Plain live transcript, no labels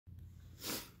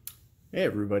Hey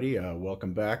everybody,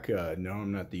 welcome back. No,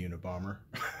 I'm not the Unabomber.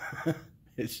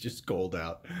 It's just cold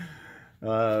out.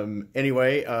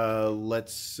 Anyway,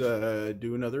 let's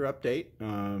do another update.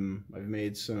 I've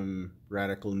made some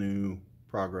radical new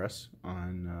progress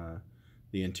on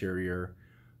the interior,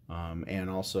 and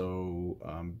also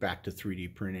back to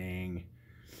 3D printing.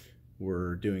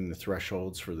 We're doing the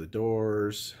thresholds for the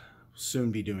doors, soon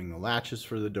be doing the latches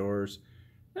for the doors.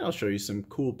 And I'll show you some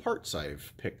cool parts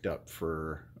I've picked up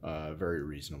for a very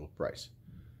reasonable price.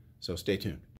 So stay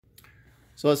tuned.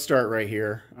 So let's start right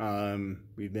here.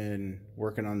 We've been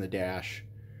working on the dash.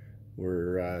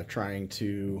 We're trying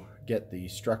to get the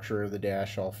structure of the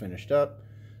dash all finished up.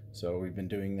 So we've been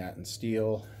doing that in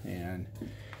steel, and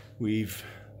we've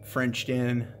Frenched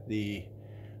in the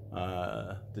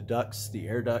ducts, the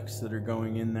air ducts that are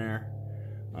going in there.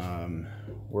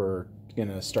 We're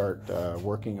gonna start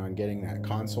working on getting that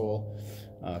console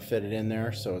fitted in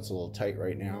there, so it's a little tight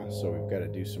right now, so we've got to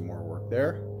do some more work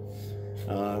there.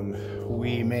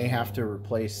 We may have to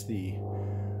replace the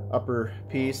upper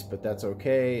piece, but that's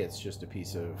okay. It's just a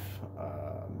piece of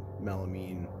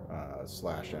melamine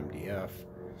slash MDF,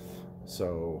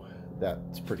 so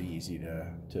that's pretty easy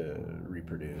to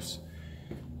reproduce.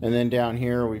 And then down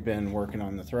here we've been working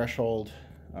on the threshold.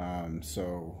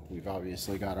 So we've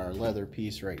obviously got our leather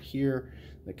piece right here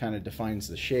that kind of defines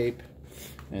the shape,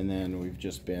 and then we've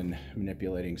just been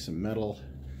manipulating some metal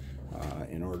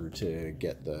in order to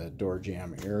get the door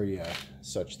jamb area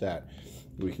such that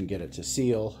we can get it to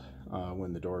seal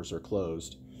when the doors are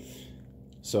closed.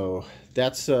 So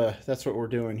that's what we're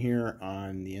doing here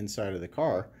on the inside of the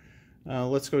car.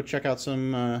 Let's go check out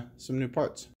some new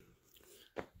parts.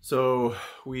 So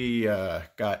we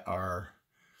got our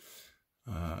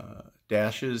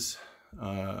dashes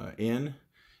in.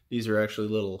 These are actually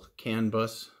little CAN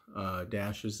bus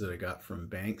dashes that I got from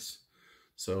Banks.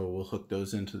 So we'll hook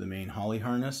those into the main Holly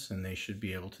harness, and they should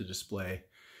be able to display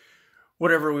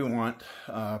whatever we want,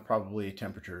 probably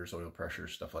temperatures, oil pressure,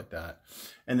 stuff like that.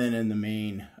 And then in the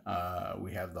main,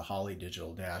 we have the Holly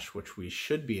digital dash, which we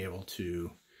should be able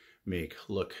to make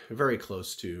look very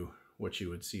close to what you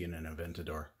would see in an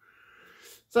Aventador.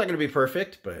 It's not going to be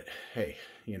perfect, but hey,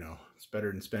 you know, it's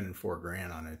better than spending $4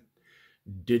 grand on a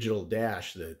digital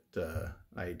dash that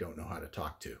I don't know how to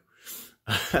talk to.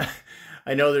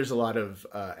 I know there's a lot of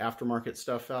aftermarket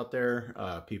stuff out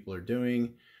there people are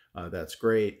doing. That's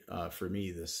great. For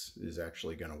me, this is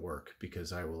actually going to work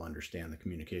because I will understand the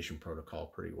communication protocol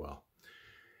pretty well.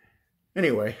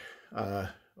 Anyway,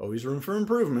 always room for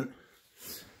improvement.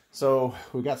 So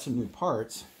we got some new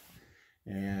parts,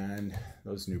 and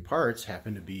those new parts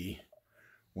happen to be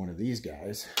one of these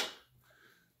guys.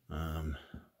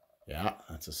 Yeah,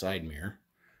 that's a side mirror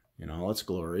in all its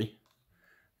glory.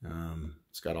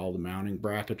 It's got all the mounting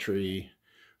bracketry,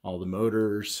 all the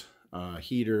motors,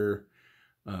 heater,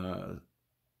 hookups,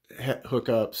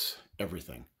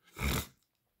 everything.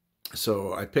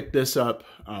 So I picked this up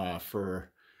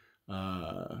for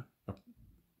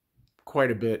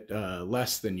quite a bit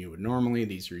less than you would normally.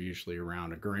 These are usually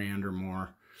around $1 grand or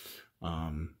more.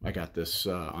 I got this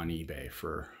on eBay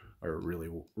for a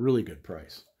really good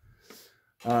price.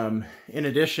 In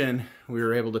addition, we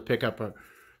were able to pick up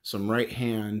some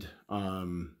right-hand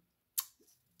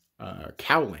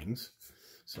cowlings.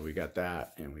 So we got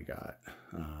that, and we got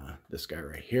this guy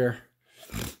right here.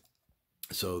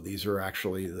 So these are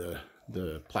actually the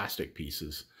plastic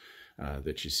pieces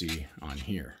that you see on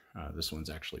here. This one's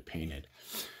actually painted.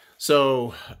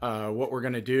 So what we're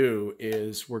going to do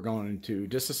is we're going to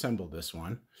disassemble this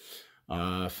one,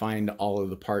 find all of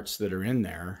the parts that are in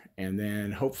there, and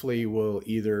then hopefully we'll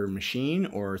either machine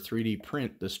or 3D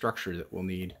print the structure that we'll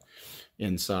need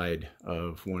inside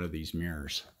of one of these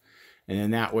mirrors. And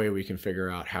then that way we can figure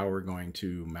out how we're going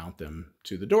to mount them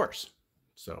to the doors.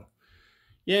 So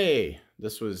yay,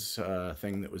 this was a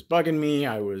thing that was bugging me.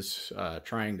 I was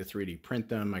trying to 3D print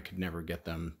them. I could never get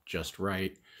them just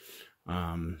right.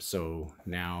 So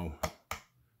now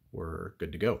we're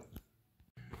good to go.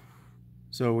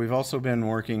 So we've also been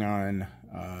working on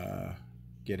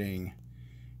getting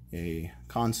a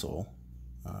console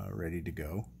ready to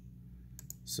go.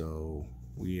 So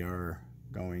we are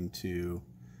going to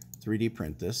 3D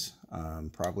print this,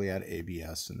 probably at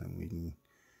ABS, and then we can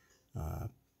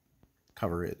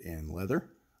cover it in leather.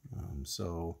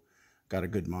 So got a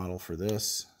good model for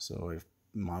this. So I've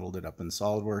modeled it up in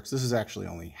SolidWorks. This is actually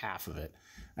only half of it.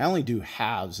 I only do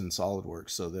halves in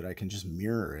SolidWorks so that I can just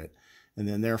mirror it, and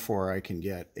then therefore I can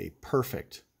get a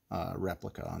perfect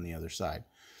replica on the other side.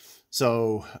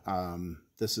 So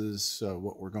this is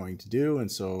what we're going to do,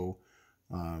 and so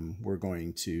we're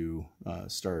going to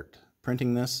start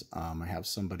printing this. I have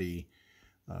somebody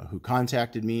who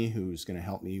contacted me, who's going to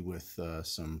help me with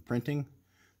some printing.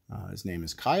 His name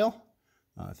is Kyle.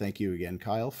 Thank you again,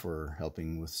 Kyle, for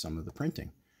helping with some of the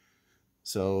printing.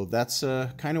 So that's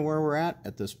kind of where we're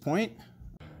at this point.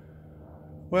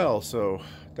 Well, so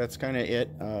that's kind of it.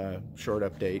 Short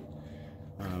update.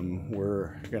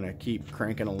 We're going to keep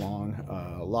cranking along.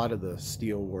 A lot of the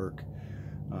steel work,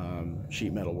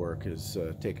 sheet metal work is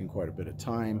taking quite a bit of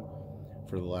time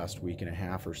for the last week and a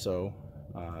half or so.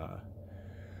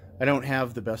 I don't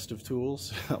have the best of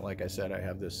tools. Like I said, I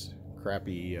have this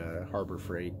crappy Harbor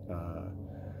Freight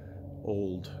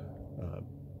old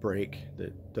brake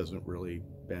that doesn't really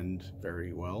bend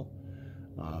very well,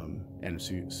 and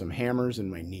some hammers in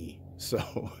my knee,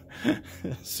 so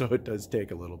so it does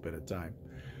take a little bit of time.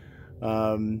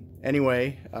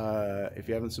 Anyway, if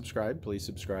you haven't subscribed, please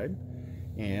subscribe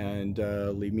and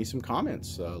leave me some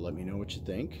comments. Let me know what you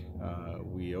think.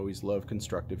 We always love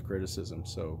constructive criticism,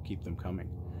 so keep them coming.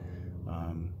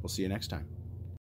 We'll see you next time.